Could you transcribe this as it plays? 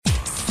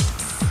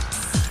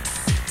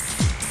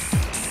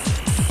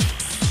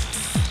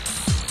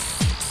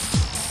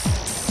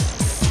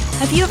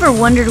Have you ever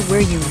wondered where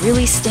you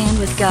really stand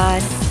with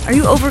God? Are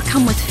you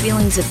overcome with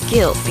feelings of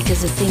guilt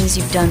because of things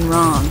you've done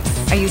wrong?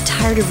 Are you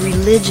tired of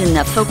religion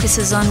that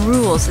focuses on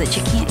rules that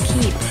you can't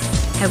keep?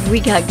 Have we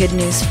got good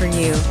news for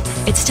you?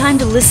 It's time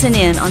to listen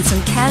in on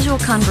some casual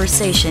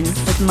conversation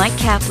with Mike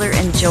Kapler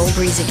and Joel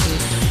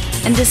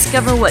Brieseke and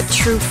discover what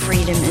true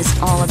freedom is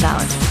all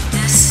about.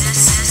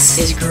 This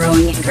is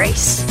Growing in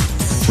Grace.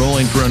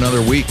 Rolling for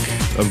another week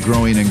of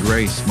Growing in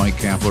Grace. Mike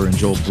Kapler and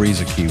Joel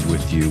Brieseke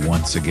with you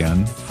once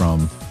again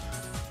from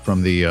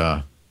the,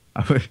 I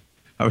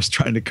was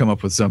trying to come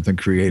up with something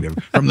creative,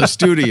 from the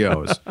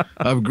studios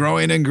of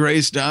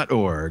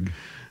growingingrace.org,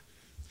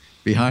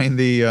 behind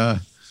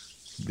the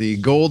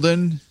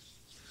golden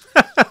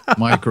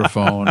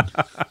microphone.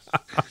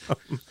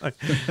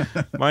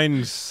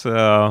 Mine's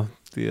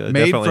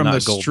made from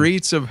the golden.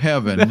 Streets of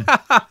heaven.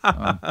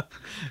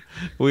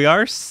 We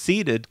are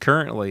seated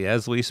currently,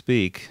 as we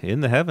speak, in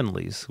the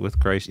heavenlies with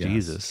Christ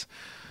Jesus.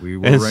 We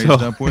were raised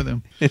up with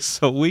him.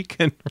 So we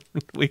can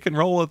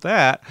roll with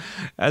that.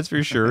 That's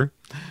for sure.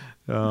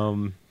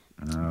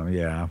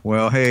 Yeah.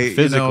 Well, hey,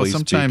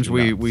 sometimes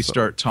we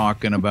start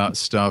talking about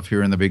stuff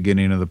here in the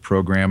beginning of the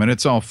program, and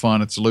it's all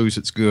fun. It's loose.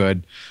 It's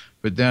good.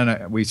 But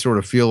then we sort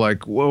of feel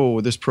like,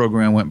 whoa, this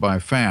program went by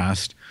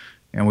fast,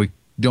 and we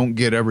don't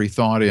get every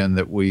thought in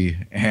that we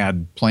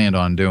had planned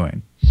on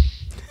doing.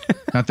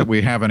 Not that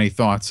we have any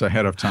thoughts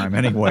ahead of time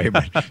anyway,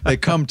 but they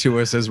come to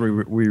us as we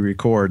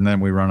record, and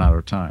then we run out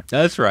of time.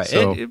 That's right.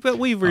 So, but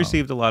we've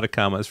received a lot of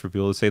comments from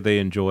people who say they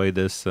enjoy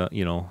this,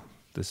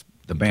 this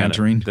the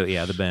bantering.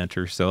 The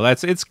banter. So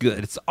it's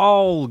good. It's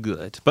all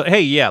good. But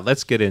hey, yeah,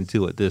 let's get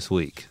into it this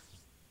week.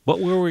 What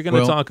were we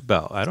going to talk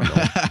about? I don't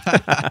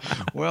know.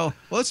 Well,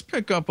 let's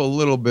pick up a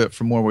little bit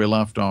from where we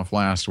left off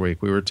last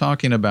week. We were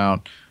talking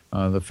about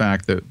the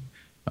fact that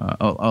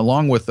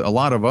along with a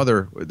lot of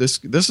other,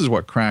 this is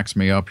what cracks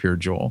me up here,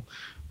 Joel.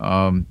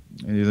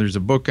 There's a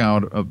book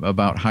out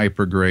about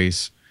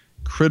hyper-grace,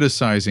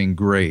 criticizing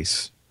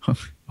grace.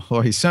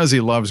 Well, he says he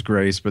loves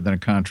grace, but then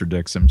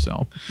contradicts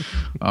himself.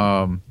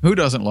 Who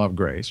doesn't love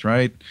grace,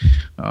 right?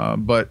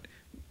 But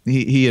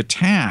he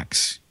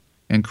attacks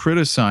and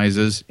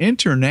criticizes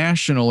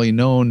internationally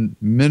known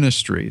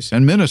ministries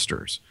and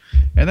ministers.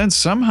 And then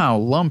somehow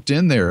lumped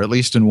in there, at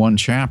least in one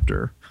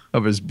chapter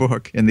of his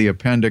book, in the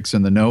appendix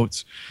and the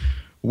notes,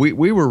 we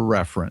were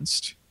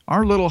referenced.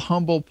 Our little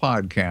humble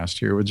podcast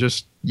here with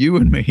just you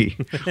and me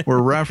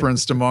were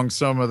referenced among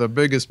some of the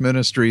biggest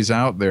ministries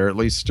out there, at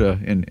least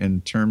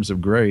in terms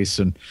of grace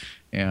and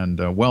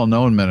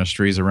well-known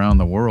ministries around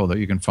the world that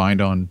you can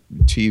find on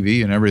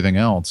TV and everything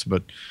else,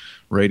 but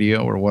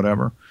radio or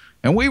whatever.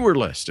 And we were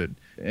listed.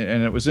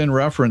 And it was in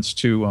reference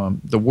to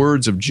the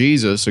words of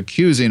Jesus,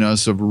 accusing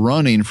us of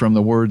running from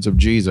the words of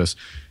Jesus.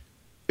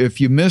 If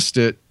you missed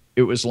it,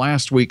 it was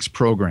last week's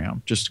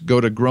program. Just go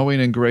to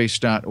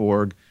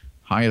growingingrace.org,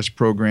 highest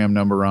program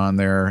number on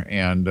there,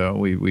 and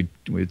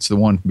it's the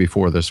one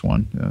before this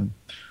one,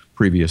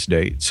 previous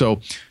date. So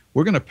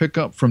we're going to pick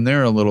up from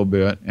there a little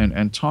bit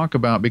and talk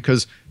about,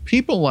 because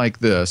people like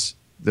this,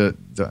 the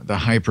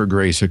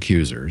hyper-grace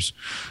accusers,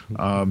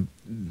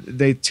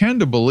 they tend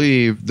to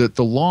believe that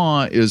the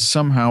law is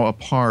somehow a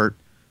part,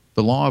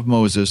 the law of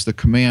Moses, the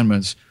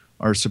commandments,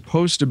 are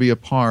supposed to be a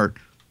part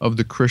of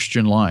the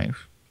Christian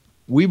life.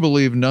 We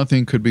believe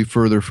nothing could be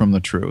further from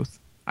the truth.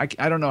 I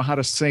don't know how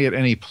to say it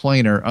any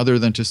plainer other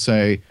than to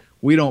say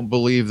we don't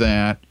believe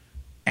that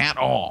at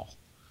all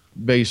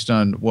based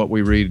on what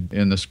we read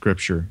in the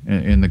Scripture,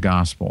 in the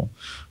Gospel.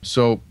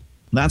 So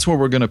that's what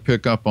we're going to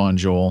pick up on,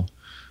 Joel.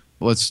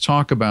 Let's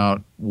talk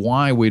about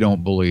why we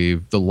don't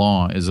believe the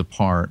law is a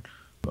part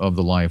of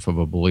the life of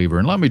a believer.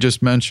 And let me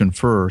just mention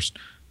first,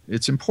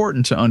 it's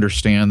important to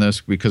understand this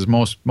because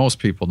most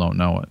people don't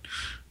know it.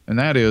 And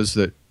that is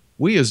that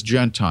we as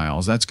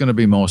Gentiles, that's going to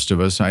be most of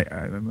us.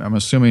 I'm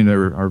assuming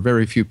there are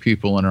very few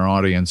people in our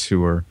audience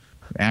who are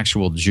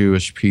actual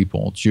Jewish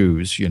people,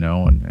 Jews,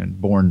 and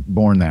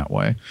born that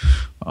way.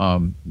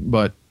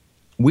 But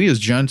we as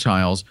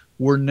Gentiles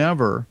were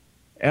never,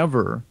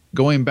 ever,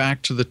 going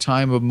back to the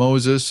time of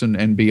Moses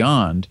and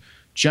beyond,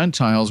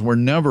 Gentiles were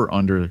never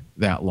under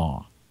that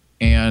law.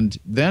 And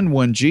then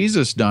when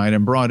Jesus died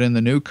and brought in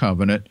the new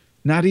covenant,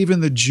 not even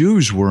the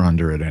Jews were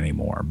under it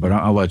anymore. But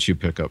I'll let you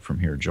pick up from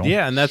here, Joel.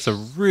 Yeah, and that's a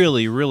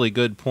really, really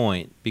good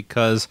point,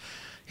 because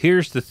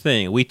here's the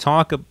thing. We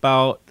talk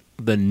about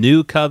the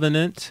new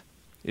covenant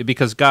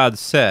because God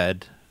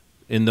said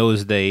in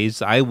those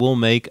days, I will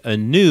make a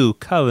new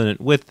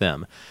covenant with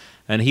them.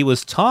 And he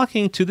was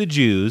talking to the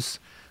Jews,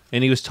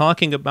 and he was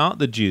talking about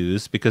the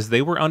Jews because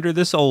they were under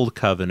this old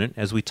covenant.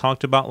 As we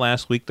talked about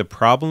last week, the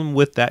problem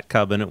with that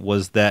covenant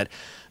was that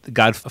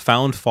God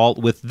found fault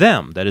with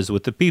them, that is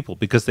with the people,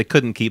 because they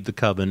couldn't keep the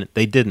covenant.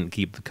 They didn't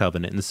keep the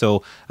covenant. And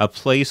so a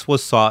place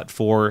was sought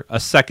for a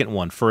second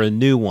one, for a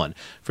new one.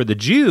 For the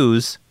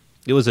Jews,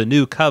 it was a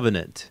new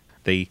covenant.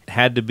 They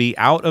had to be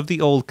out of the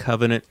old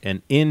covenant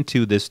and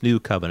into this new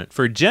covenant.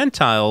 For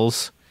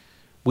Gentiles,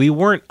 we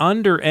weren't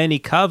under any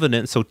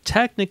covenant. So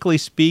technically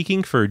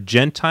speaking, for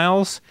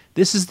Gentiles,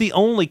 this is the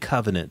only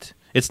covenant.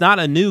 It's not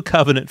a new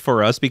covenant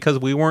for us because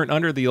we weren't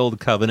under the old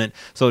covenant.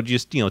 So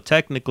just,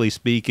 technically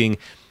speaking,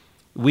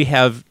 we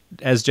have,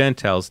 as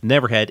Gentiles,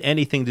 never had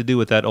anything to do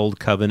with that old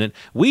covenant.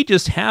 We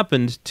just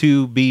happened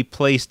to be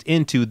placed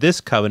into this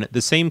covenant,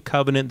 the same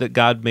covenant that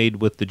God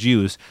made with the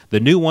Jews,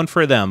 the new one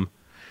for them,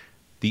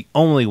 the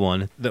only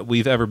one that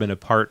we've ever been a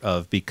part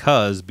of,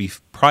 because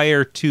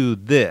prior to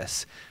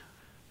this,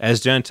 as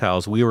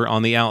Gentiles, we were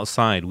on the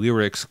outside. We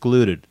were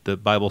excluded. The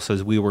Bible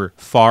says we were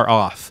far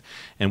off,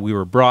 and we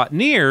were brought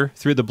near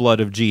through the blood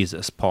of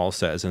Jesus, Paul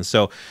says. And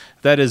so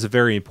that is a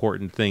very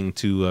important thing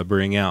to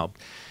bring out.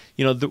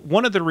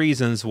 One of the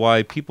reasons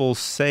why people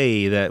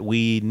say that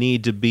we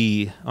need to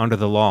be under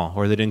the law,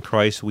 or that in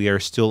Christ we are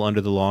still under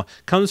the law,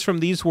 comes from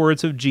these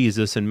words of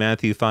Jesus in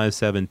Matthew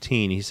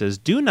 5:17. He says,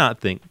 "Do not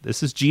think,"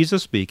 this is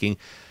Jesus speaking,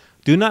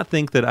 "do not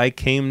think that I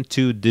came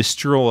to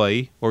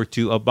destroy or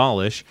to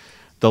abolish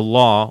the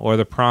law or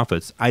the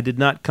prophets. I did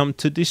not come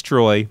to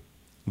destroy,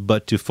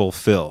 but to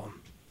fulfill."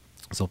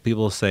 So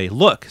people say,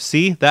 look,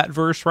 see, that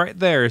verse right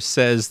there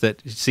says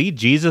that, see,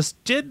 Jesus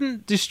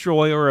didn't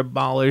destroy or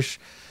abolish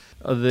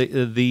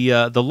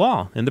the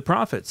law and the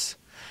prophets.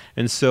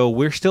 And so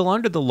we're still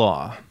under the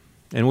law,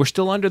 and we're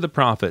still under the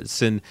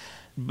prophets.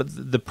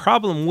 But the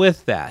problem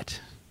with that,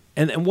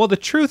 and the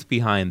truth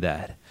behind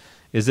that,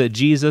 is that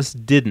Jesus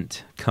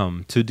didn't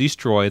come to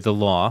destroy the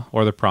law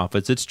or the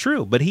prophets. It's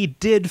true, but he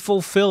did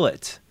fulfill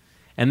it.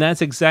 And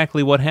that's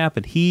exactly what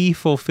happened. He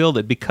fulfilled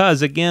it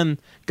because, again,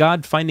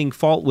 God finding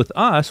fault with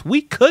us,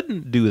 we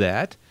couldn't do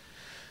that.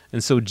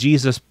 And so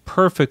Jesus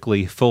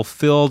perfectly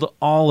fulfilled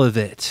all of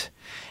it.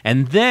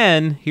 And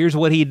then, here's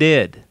what he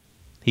did.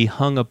 He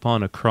hung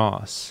upon a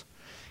cross.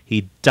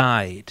 He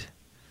died,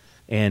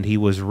 and he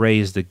was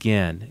raised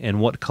again. And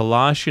what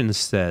Colossians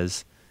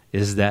says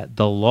is that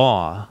the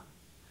law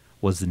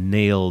was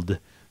nailed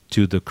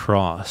to the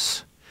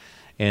cross.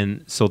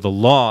 And so the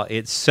law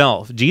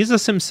itself,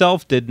 Jesus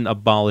himself didn't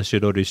abolish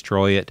it or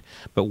destroy it,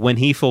 but when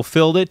he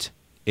fulfilled it,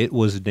 it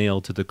was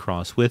nailed to the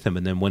cross with him.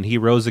 And then when he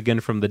rose again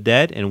from the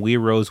dead and we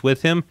rose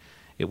with him,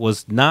 it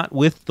was not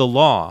with the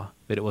law,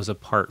 but it was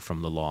apart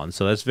from the law. And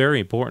so that's very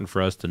important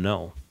for us to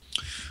know.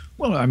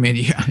 Well, I mean,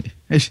 yeah,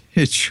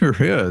 it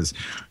sure is.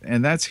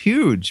 And that's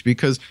huge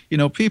because,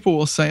 people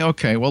will say,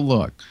 okay, well,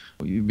 look,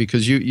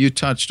 because you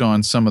touched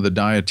on some of the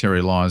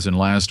dietary laws in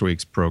last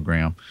week's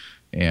program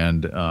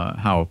and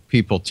how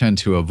people tend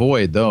to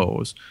avoid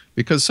those.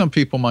 Because some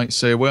people might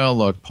say, well,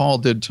 look, Paul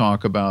did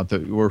talk about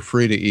that we're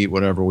free to eat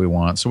whatever we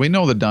want. So we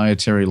know the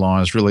dietary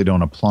laws really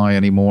don't apply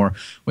anymore.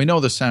 We know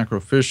the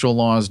sacrificial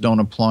laws don't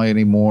apply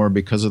anymore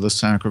because of the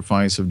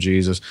sacrifice of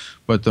Jesus.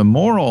 But the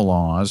moral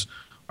laws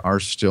are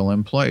still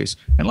in place.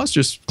 And let's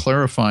just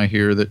clarify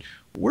here that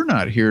we're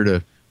not here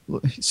to,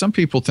 some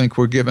people think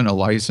we're given a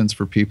license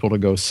for people to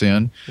go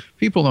sin.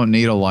 People don't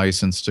need a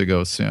license to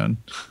go sin.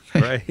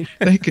 Right.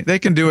 They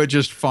can do it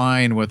just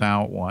fine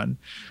without one.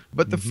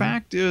 But the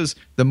fact is,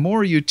 the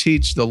more you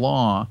teach the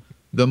law,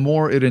 the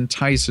more it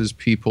entices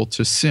people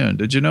to sin.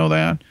 Did you know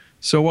that?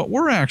 So what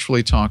we're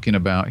actually talking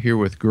about here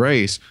with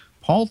grace,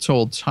 Paul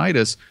told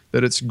Titus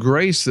that it's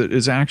grace that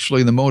is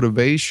actually the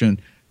motivation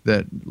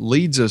that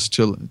leads us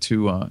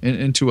into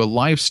a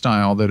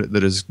lifestyle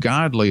that is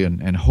godly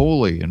and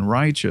holy and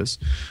righteous.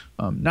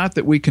 Not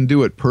that we can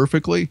do it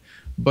perfectly,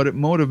 but it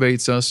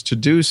motivates us to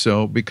do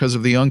so because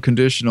of the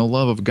unconditional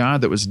love of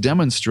God that was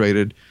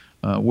demonstrated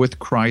with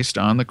Christ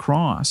on the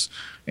cross.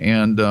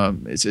 And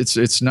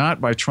it's not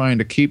by trying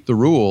to keep the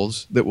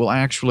rules that will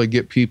actually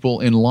get people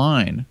in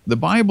line. The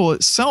Bible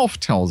itself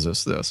tells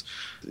us this.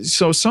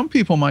 So some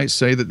people might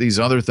say that these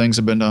other things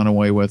have been done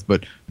away with,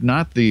 but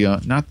not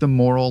the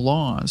moral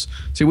laws.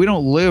 See, we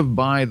don't live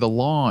by the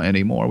law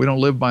anymore. We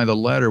don't live by the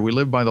letter. We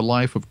live by the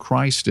life of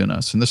Christ in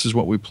us, and this is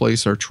what we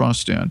place our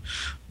trust in.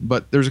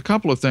 But there's a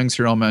couple of things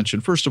here I'll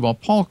mention. First of all,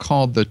 Paul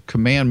called the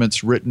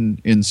commandments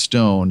written in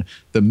stone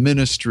the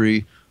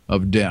ministry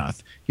of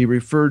death. He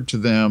referred to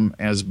them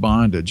as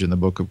bondage in the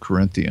book of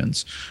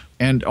Corinthians.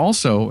 And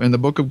also in the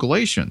book of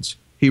Galatians,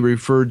 he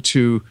referred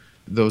to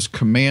those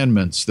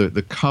commandments,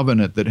 the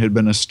covenant that had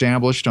been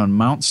established on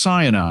Mount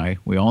Sinai.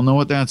 We all know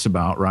what that's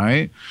about,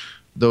 right?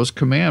 Those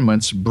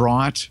commandments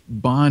brought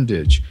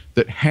bondage.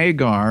 That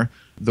Hagar,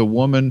 the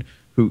woman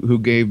who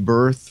gave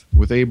birth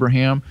with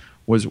Abraham,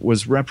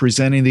 was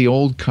representing the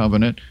old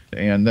covenant,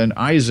 and then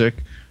Isaac,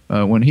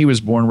 when he was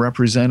born,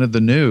 represented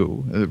the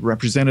new,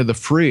 represented the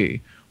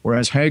free.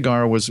 Whereas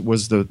Hagar was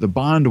the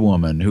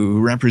bondwoman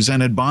who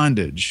represented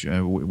bondage,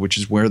 which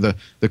is where the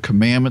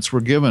commandments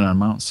were given on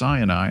Mount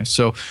Sinai.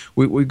 So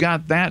we've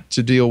got that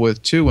to deal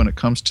with too when it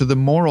comes to the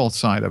moral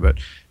side of it.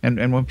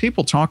 And when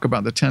people talk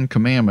about the 10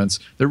 Commandments,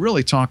 they're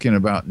really talking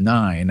about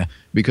 9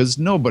 because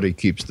nobody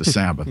keeps the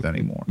Sabbath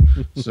anymore.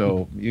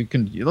 So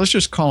let's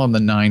just call them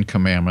the 9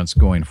 Commandments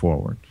going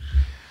forward.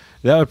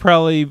 That would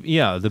probably,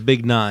 the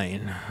big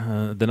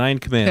 9, the 9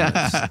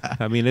 commandments.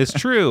 I mean, it's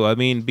true. I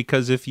mean,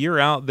 because if you're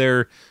out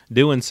there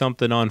doing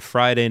something on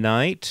Friday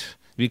night,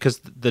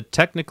 because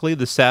technically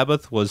the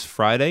Sabbath was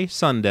Friday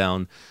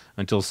sundown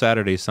until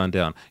Saturday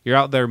sundown. You're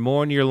out there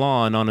mowing your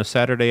lawn on a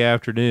Saturday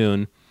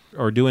afternoon,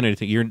 or doing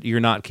anything, you're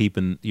not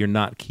keeping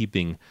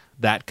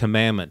that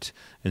commandment,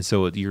 and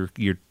so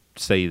you're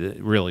say that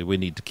really we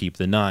need to keep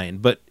the 9.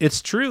 But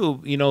it's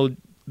true,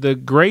 the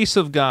grace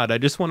of God. I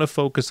just want to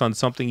focus on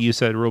something you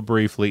said real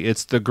briefly.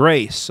 It's the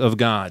grace of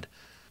God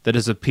that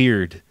has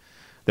appeared,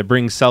 that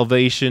brings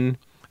salvation.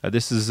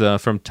 This is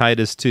from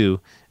Titus 2.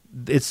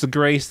 It's the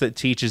grace that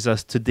teaches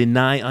us to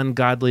deny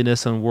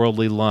ungodliness and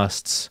worldly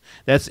lusts.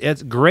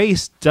 That's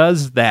grace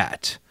does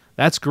that.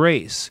 That's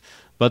grace.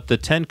 But the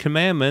 10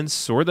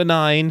 Commandments, or the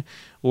 9,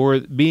 or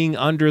being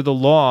under the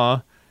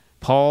law,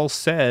 Paul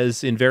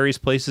says in various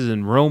places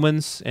in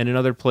Romans and in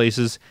other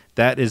places,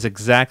 that is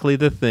exactly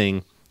the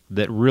thing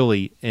that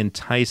really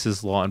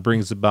entices law and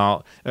brings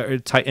about,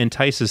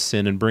 entices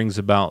sin and brings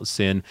about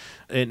sin.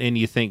 And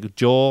you think,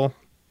 Joel,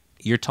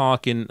 you're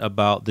talking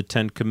about the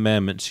 10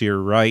 Commandments here,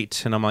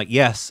 right? And I'm like,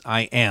 yes,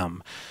 I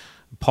am.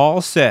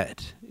 Paul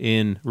said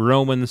in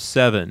Romans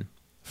 7,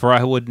 "For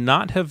I would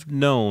not have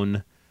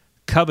known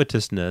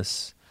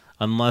covetousness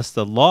unless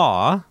the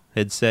law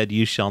had said,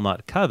 'You shall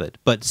not covet.'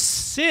 But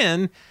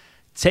sin,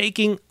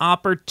 taking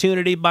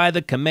opportunity by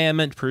the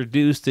commandment,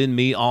 produced in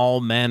me all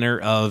manner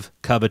of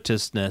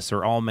covetousness,"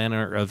 or all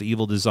manner of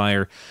evil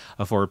desire.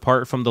 For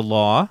apart from the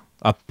law,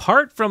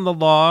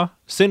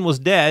 sin was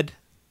dead.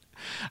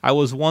 I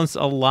was once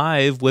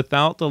alive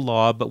without the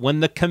law, but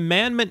when the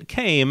commandment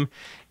came,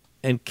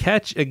 and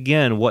catch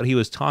again what he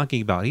was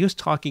talking about. He was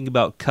talking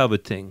about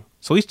coveting.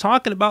 So he's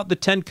talking about the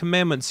 10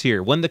 Commandments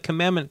here. When the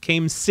commandment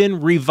came,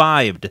 sin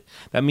revived.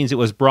 That means it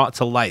was brought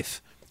to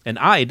life. And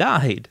I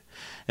died.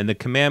 And the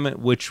commandment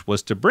which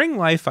was to bring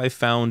life, I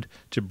found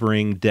to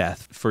bring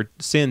death. For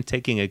sin,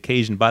 taking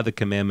occasion by the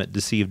commandment,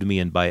 deceived me,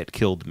 and by it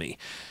killed me.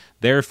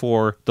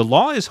 Therefore, the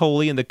law is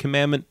holy, and the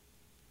commandment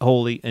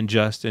holy and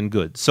just and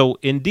good. So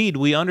indeed,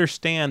 we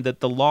understand that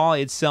the law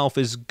itself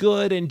is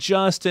good and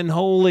just and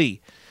holy.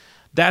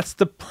 That's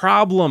the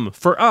problem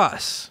for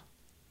us.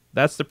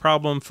 That's the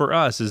problem for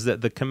us, is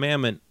that the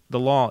commandment, the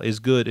law, is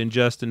good and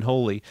just and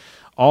holy.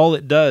 All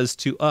it does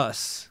to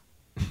us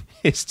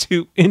is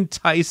to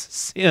entice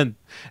sin,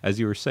 as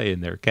you were saying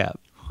there, Cap.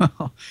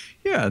 Well,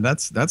 yeah,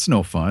 that's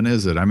no fun,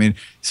 is it? I mean,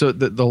 so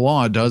the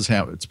law does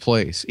have its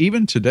place.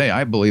 Even today,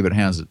 I believe it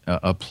has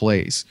a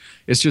place.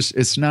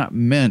 It's not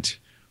meant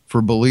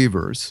for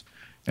believers.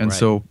 And Right.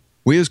 So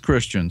we as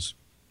Christians,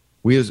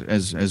 we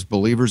as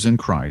believers in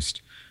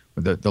Christ,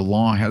 the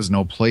law has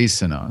no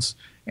place in us.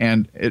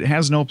 And it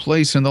has no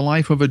place in the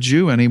life of a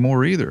Jew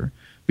anymore either.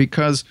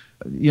 Because,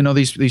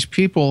 these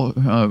people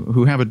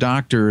who have a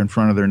doctor in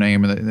front of their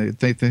name, and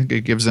they think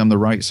it gives them the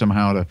right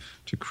somehow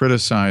to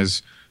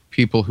criticize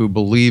people who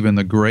believe in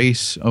the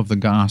grace of the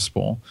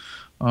gospel.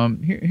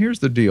 Here's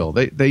the deal.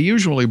 They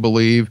usually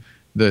believe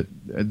that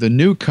the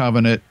new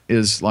covenant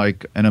is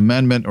like an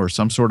amendment or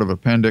some sort of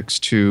appendix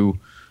to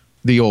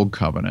the old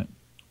covenant.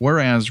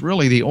 Whereas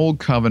really the old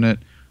covenant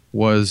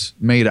was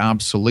made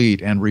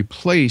obsolete and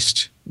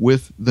replaced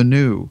with the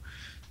new.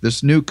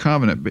 This new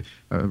covenant,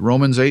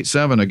 Romans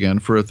 8:7 again,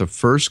 "For if the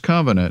first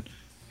covenant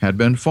had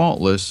been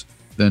faultless,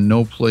 then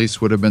no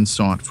place would have been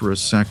sought for a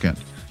second."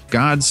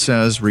 God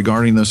says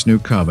regarding this new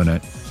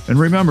covenant, and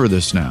remember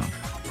this now,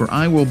 "For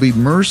I will be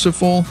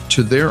merciful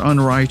to their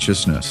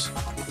unrighteousness,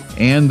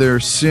 and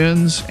their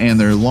sins and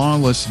their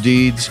lawless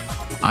deeds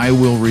I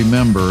will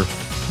remember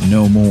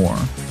no more,"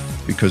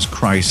 because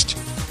Christ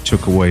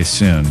took away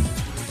sin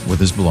with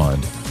his blood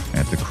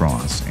at the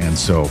cross. And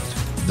so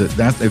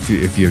that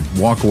if you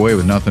walk away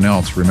with nothing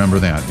else, remember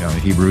that.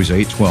 Hebrews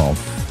 8:12,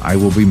 "I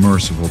will be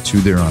merciful to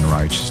their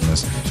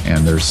unrighteousness,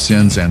 and their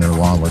sins and their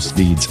lawless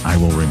deeds I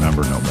will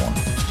remember no more."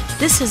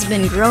 This has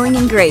been Growing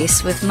in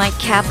Grace with Mike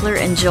Kapler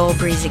and Joel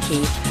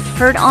Brieseke,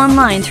 heard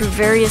online through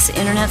various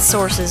internet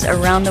sources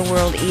around the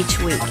world each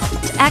week.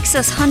 To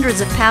access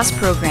hundreds of past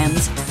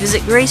programs,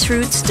 visit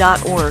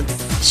graceroots.org.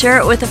 Share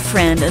it with a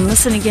friend and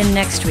listen again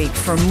next week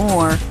for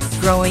more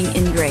Growing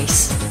in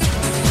Grace.